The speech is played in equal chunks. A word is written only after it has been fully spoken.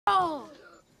Oh.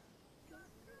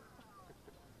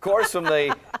 Of course, from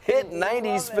the hit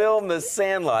 90s film The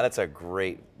Sandlot. That's a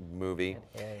great movie.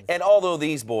 And although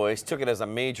these boys took it as a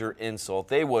major insult,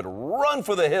 they would run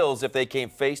for the hills if they came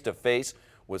face to face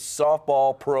with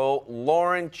softball pro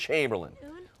Lauren Chamberlain.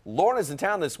 Lauren is in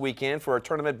town this weekend for a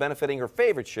tournament benefiting her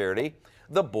favorite charity,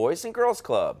 the Boys and Girls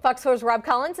Club. Fox 4's Rob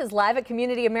Collins is live at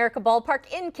Community America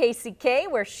Ballpark in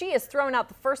KCK, where she is throwing out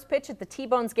the first pitch at the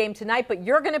T-Bones game tonight. But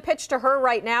you're going to pitch to her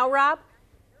right now, Rob?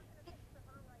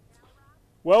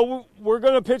 Well, we're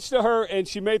going to pitch to her, and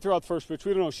she may throw out the first pitch.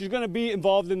 We don't know. She's going to be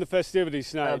involved in the festivities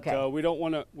tonight. Okay. We don't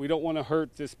want to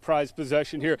hurt this prized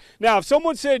possession here. Now, if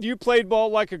someone said you played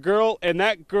ball like a girl, and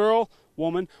that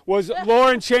woman was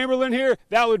Lauren Chamberlain here,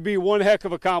 that would be one heck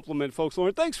of a compliment, folks.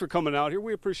 Lauren, thanks for coming out here.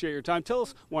 We appreciate your time. Tell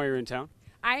us why you're in town.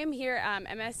 I am here.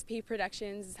 MSP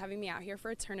Productions is having me out here for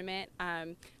a tournament.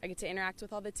 I get to interact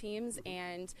with all the teams,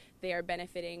 and they are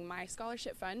benefiting my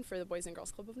scholarship fund for the Boys and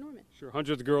Girls Club of Norman. Sure,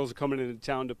 hundreds of girls are coming into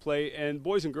town to play. And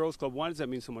Boys and Girls Club, why does that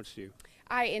mean so much to you?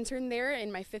 I interned there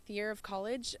in my 5th year of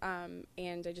college,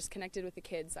 and I just connected with the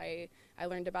kids. I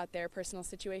learned about their personal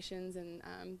situations and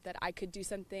that I could do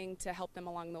something to help them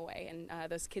along the way. And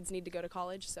those kids need to go to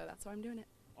college, so that's why I'm doing it.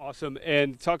 Awesome.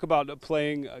 And talk about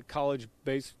playing college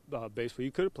baseball.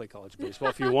 You could have played college baseball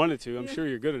if you wanted to. I'm sure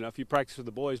you're good enough. You practice with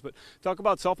the boys. But talk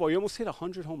about softball. You almost hit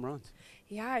 100 home runs.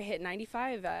 Yeah, I hit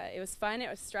 95. It was fun. It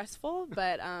was stressful,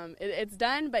 but it's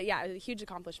done. But, yeah, it was a huge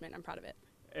accomplishment. I'm proud of it.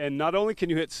 And not only can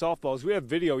you hit softballs, we have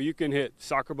video. You can hit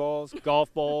soccer balls,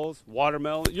 golf balls,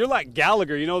 watermelon. You're like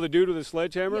Gallagher, you know, the dude with a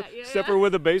sledgehammer, except for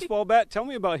with a baseball bat. Tell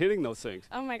me about hitting those things.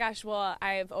 Oh my gosh, well,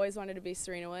 I've always wanted to be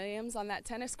Serena Williams on that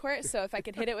tennis court, so if I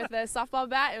could hit it with a softball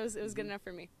bat, it was good enough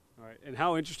for me. All right. And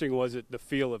how interesting was it, the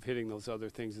feel of hitting those other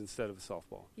things instead of a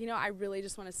softball? You know, I really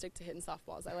just want to stick to hitting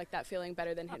softballs. I like that feeling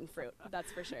better than hitting fruit,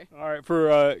 that's for sure. All right.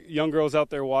 For young girls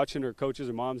out there watching, or coaches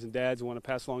or moms and dads who want to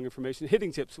pass along information,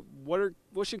 hitting tips, what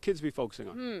should kids be focusing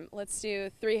on? Let's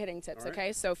do 3 hitting tips,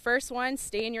 okay? So first one,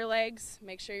 stay in your legs.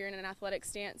 Make sure you're in an athletic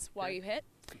stance while you hit.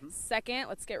 Second,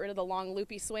 let's get rid of the long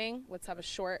loopy swing. Let's have a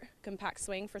short, compact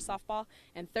swing for softball.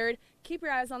 And third, keep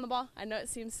your eyes on the ball. I know it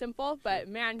seems simple, but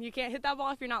man, you can't hit that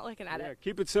ball if you're not looking at it.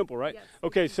 Keep it simple, right? Yes.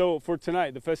 Okay, so for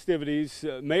tonight, the festivities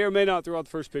may or may not throw out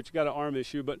the first pitch. You got an arm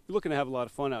issue, but you're looking to have a lot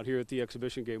of fun out here at the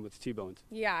exhibition game with the T-Bones.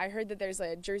 Yeah, I heard that there's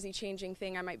a jersey changing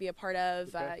thing I might be a part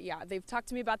of. Yeah, they've talked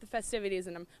to me about the festivities,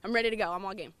 and I'm ready to go. I'm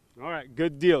all game. All right,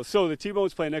 good deal. So the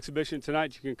T-Bones play an exhibition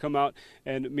tonight. You can come out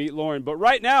and meet Lauren. But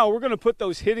right now, we're going to put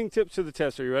those hitting tips to the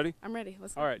test. Are you ready? I'm ready.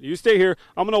 Let's go. All right, you stay here.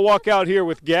 I'm going to walk out here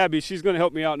with Gabby. She's going to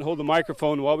help me out and hold the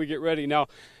microphone while we get ready. Now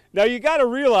you got to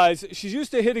realize she's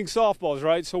used to hitting softballs,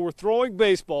 right? So we're throwing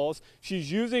baseballs.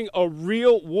 She's using a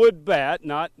real wood bat,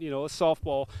 not, a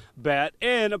softball bat,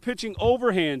 and pitching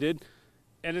overhanded.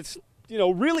 And it's,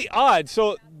 really odd.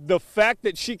 So the fact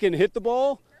that she can hit the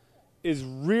ball is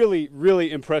really,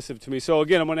 really impressive to me. So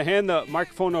again, I'm going to hand the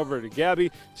microphone over to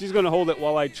Gabby. She's going to hold it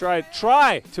while I try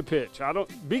to pitch.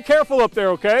 Be careful up there,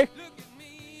 okay?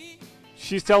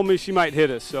 She's telling me she might hit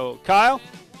us. So Kyle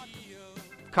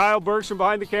Berg's from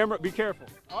behind the camera. Be careful.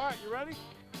 All right, you ready?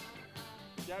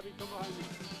 Gabby, come behind me.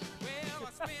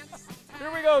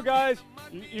 Here we go, guys.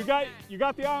 You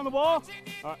got the eye on the ball?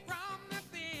 All right.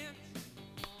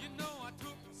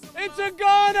 It's a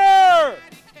goner!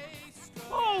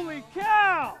 Holy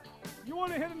cow! You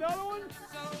want to hit another one?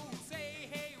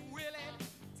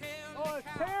 Oh, it's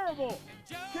terrible!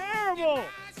 Terrible!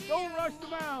 Don't rush the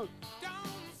mound.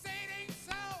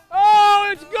 Oh,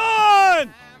 it's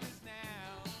gone!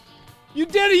 You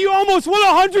did it! You almost won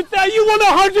 $100,000. You won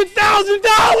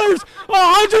 $100,000!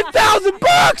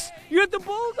 $100,000! You hit the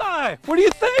bullseye. What do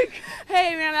you think?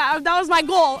 Hey man, that was my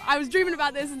goal. I was dreaming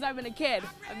about this since I've been a kid.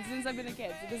 So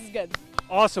this is good.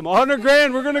 Awesome,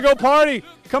 $100,000. We're gonna go party.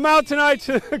 Come out tonight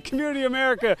to Community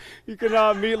America. You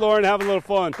can meet Lauren, have a little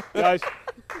fun, guys.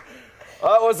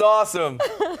 That was awesome.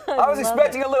 I was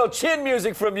expecting a little chin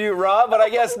music from you, Rob, but I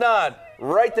guess not.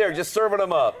 Right there, just serving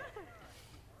them up.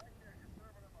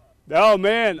 Oh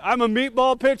man, I'm a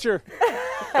meatball pitcher.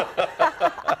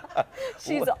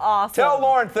 She's awesome. Tell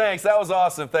Lauren thanks. That was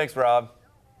awesome. Thanks, Rob.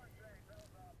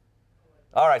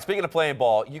 All right, speaking of playing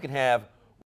ball, you can have